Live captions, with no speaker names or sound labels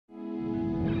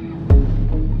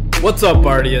What's up,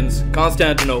 Guardians?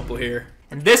 Constantinople here.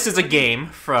 And this is a game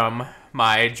from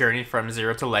my journey from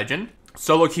Zero to Legend.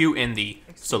 Solo queue in the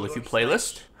Solo queue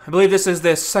playlist. I believe this is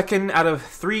the second out of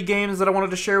 3 games that I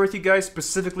wanted to share with you guys,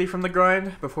 specifically from the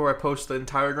grind, before I post the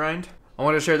entire grind. I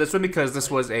wanted to share this one because this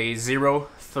was a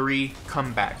 0-3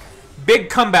 comeback.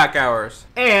 Big comeback hours.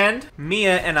 And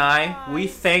Mia and I, we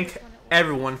thank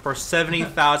everyone for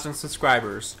 70,000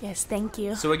 subscribers. Yes, thank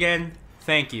you. So again,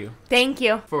 thank you. Thank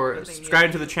you. For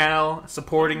subscribing to the channel,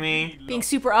 supporting me. Being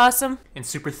super awesome. And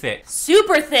super thick.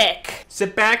 Super thick!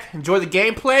 Sit back, enjoy the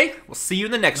gameplay. We'll see you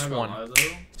in the next one.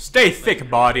 Stay thick,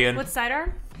 Bodian. What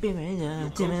sidearm?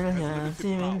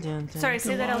 Sorry,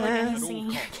 say that out loud. I'm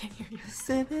singing. I can't hear you.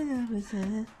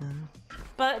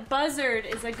 But Buzzard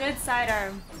is a good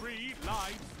sidearm.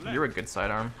 You're a good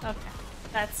sidearm. Okay,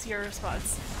 that's your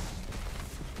response.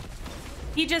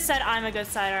 He just said I'm a good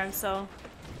sidearm, so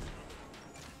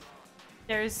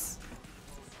there's.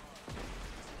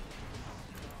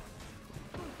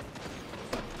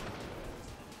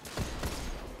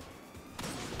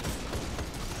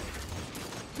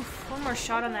 Oof, one more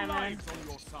shot on that man.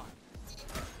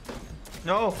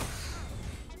 No.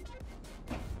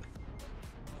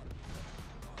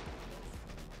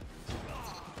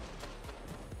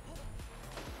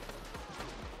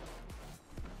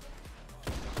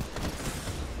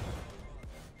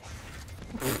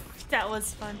 That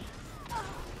was fun.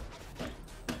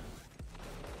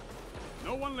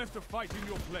 No one left to fight in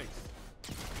your place.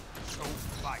 So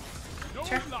fight. No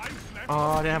Sure. lives left.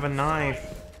 Oh, I didn't have a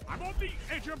knife. I'm on the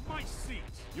edge of my seat.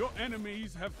 Your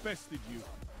enemies have bested you.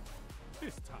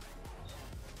 This time.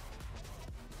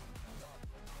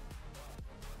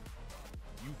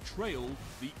 You trail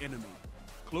the enemy.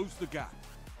 Close the gap.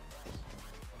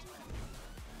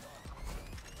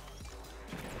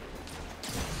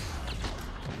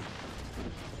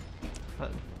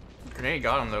 Grenade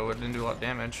got him though, it didn't do a lot of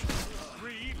damage.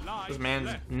 3 lives This man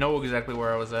left. know exactly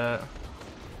where I was at.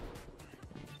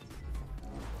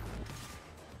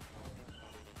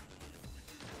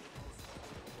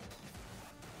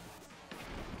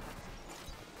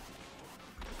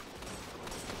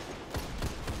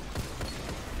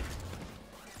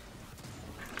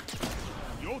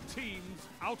 Your team's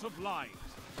out of lives.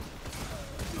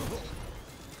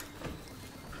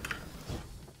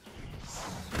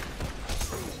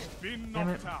 Been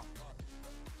knocked out.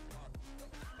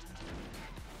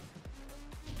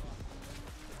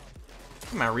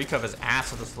 My recov is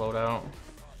ass with this loadout.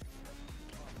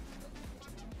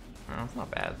 Oh, it's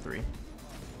not bad, 3.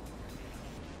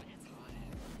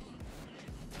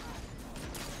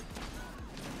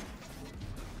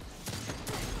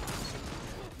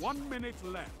 One minute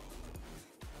left.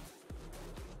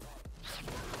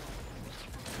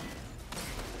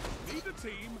 Neither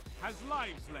team has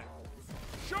lives left.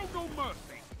 Show no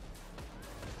mercy.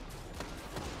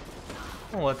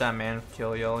 Don't let that man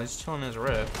kill y'all. He's chilling his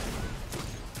rift.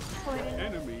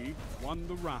 Enemy won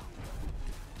the round.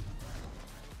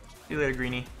 See you later,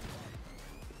 Greenie.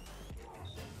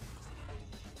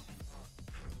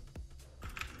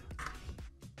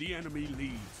 The enemy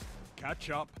leads. Catch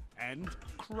up and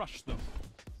crush them.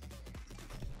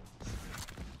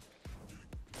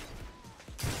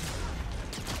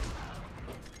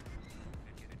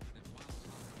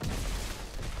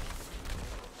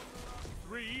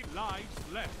 Three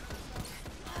lives left.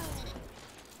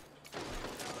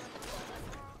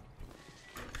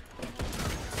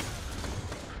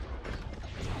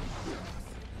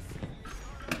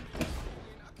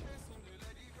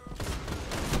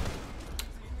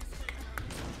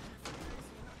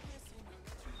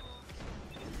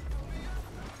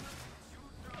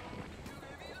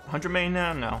 $100 million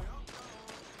now? No.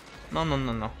 No, no,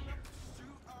 no, no.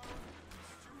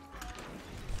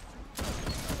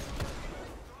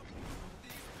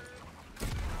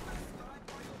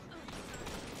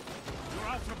 You're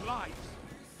out of lives.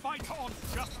 Fight on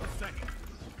just the same.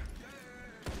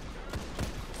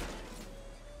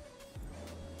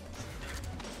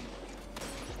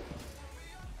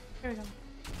 Here we go.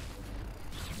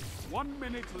 1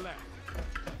 minute left.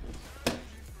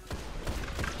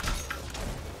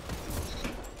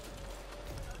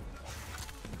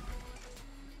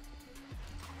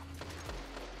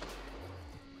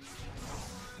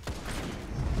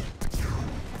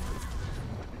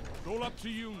 All up to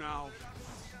you now.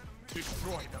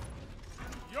 Destroy them.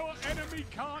 Your enemy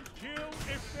can't kill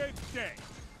if they're dead.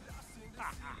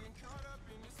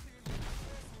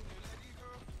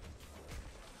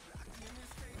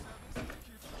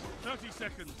 30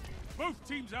 seconds. Both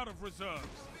teams out of reserves.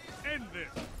 End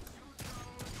this.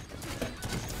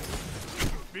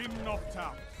 Been knocked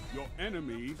out. Your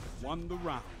enemy won the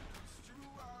round.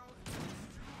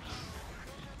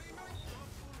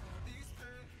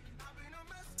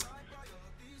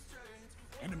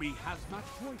 enemy has match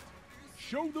point.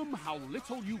 Show them how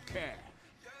little you care.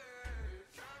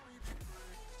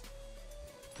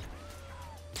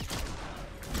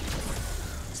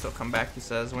 Still come back, he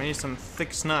says. We need some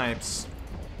thick snipes.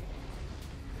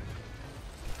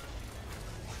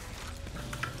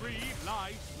 3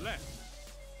 lives left.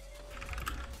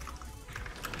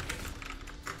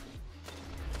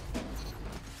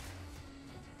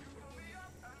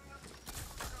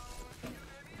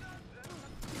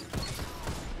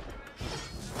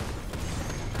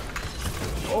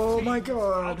 Oh my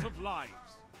god. Out of lives.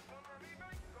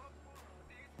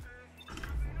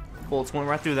 Bullets went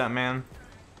right through that man.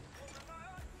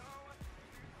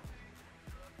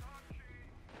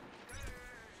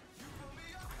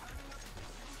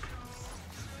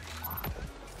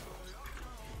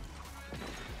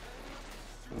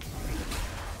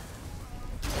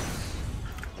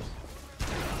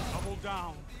 Double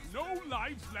down. No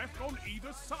lives left on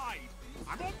either side.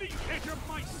 I'm on the edge of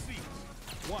my seat.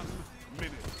 1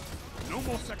 minute. No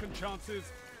more second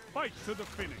chances. Fight to the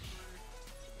finish.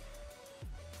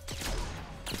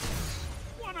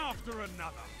 One after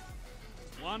another.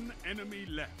 1 enemy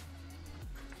left.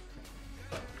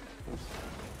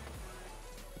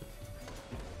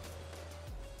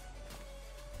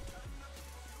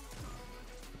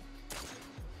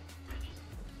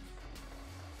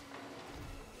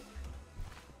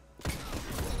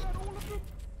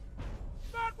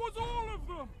 That was all of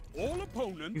them. All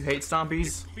opponents. You hate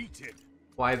stompies? Defeated.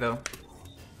 Why though?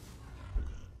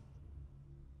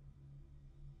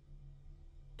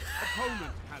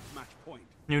 Opponent has match point.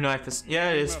 New knife is,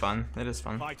 yeah, it is fun. It is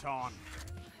fun. Fight on.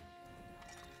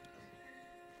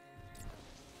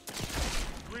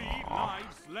 3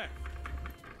 lives left.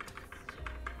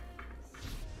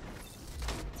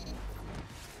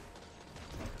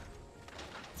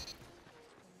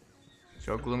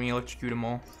 So gloomy electrocute them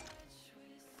all.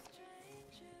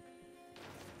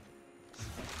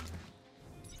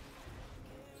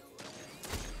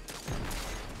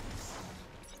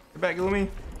 Get back, gloomy.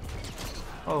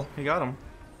 Oh, he got him.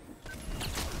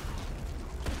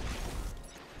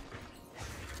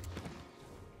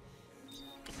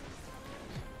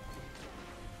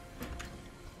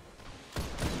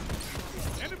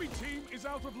 Enemy team is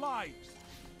out of lives.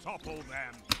 Topple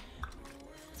them.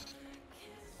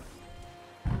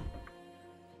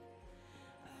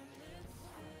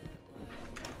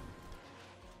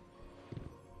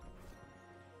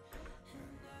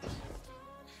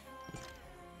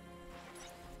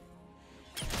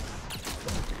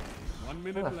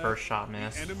 Minute That left. first shot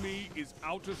miss. The enemy is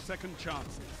out of second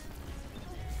chances.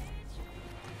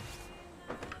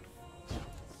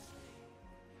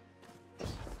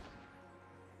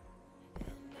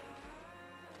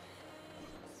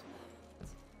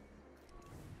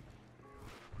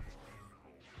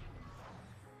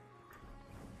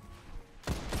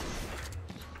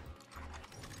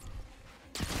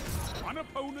 One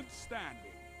opponent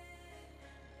standing.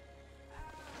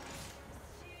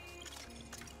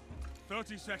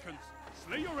 30 seconds.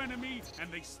 Slay your enemy and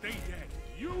they stay dead.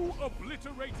 You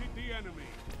obliterated the enemy.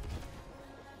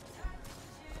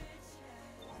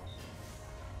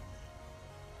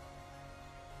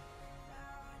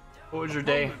 What was your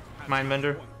day,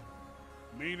 Mindbender?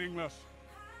 Meaningless.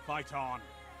 Fight on.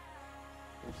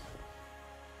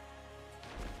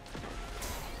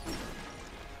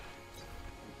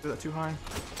 Is that too high?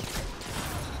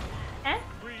 Eh?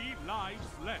 3 lives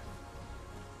left.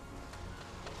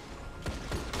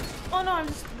 Oh no, I'm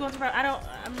just going through.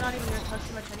 I'm not even gonna talk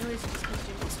too much anyways, just because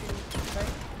you're extremely sorry.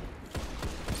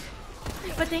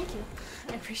 But thank you.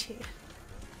 I appreciate it.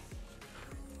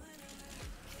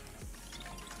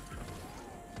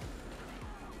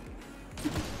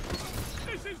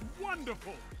 This is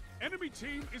wonderful. Enemy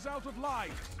team is out of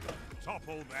lives.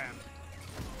 Topple them.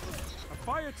 A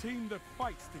fire team that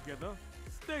fights together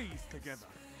stays together.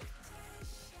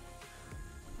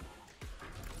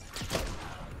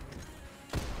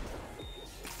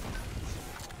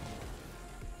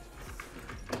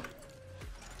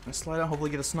 I slide out,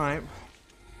 hopefully get a snipe.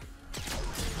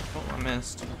 Oh, I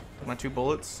missed. My 2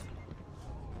 bullets.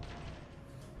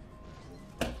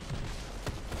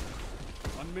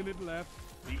 1 minute left.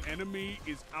 The enemy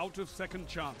is out of second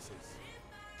chances.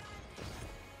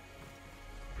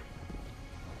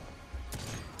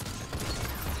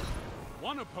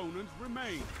 One opponent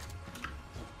remains.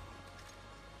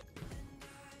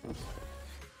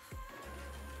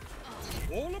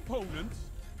 All opponents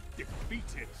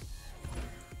defeated.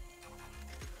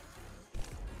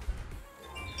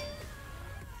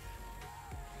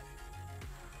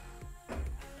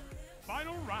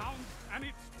 Final round, and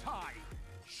it's time.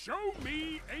 Show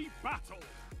me a battle.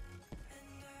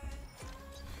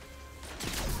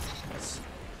 Nice.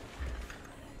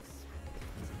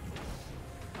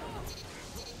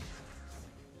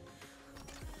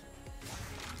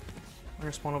 I'm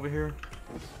gonna spawn over here.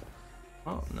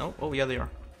 Oh, no. Oh, yeah, they are.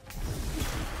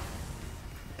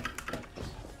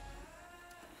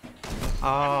 Oh,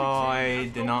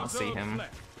 I did not see him.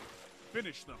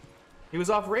 Finish them. He was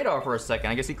off radar for a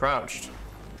second. I guess he crouched.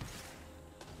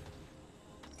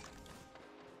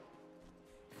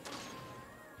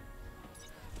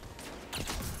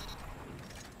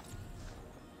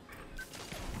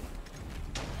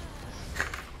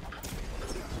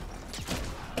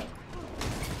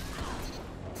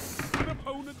 An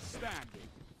opponent standing.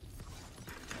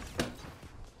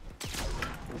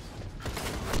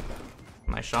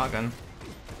 Nice shotgun.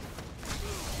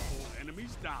 All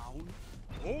enemies down.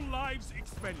 All lives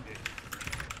expended.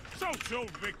 Social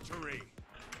victory.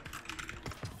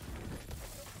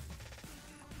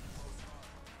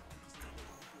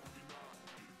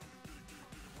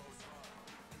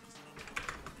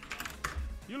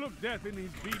 You looked death in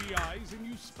his beady eyes and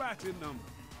you spat in them.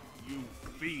 You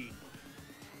fiend.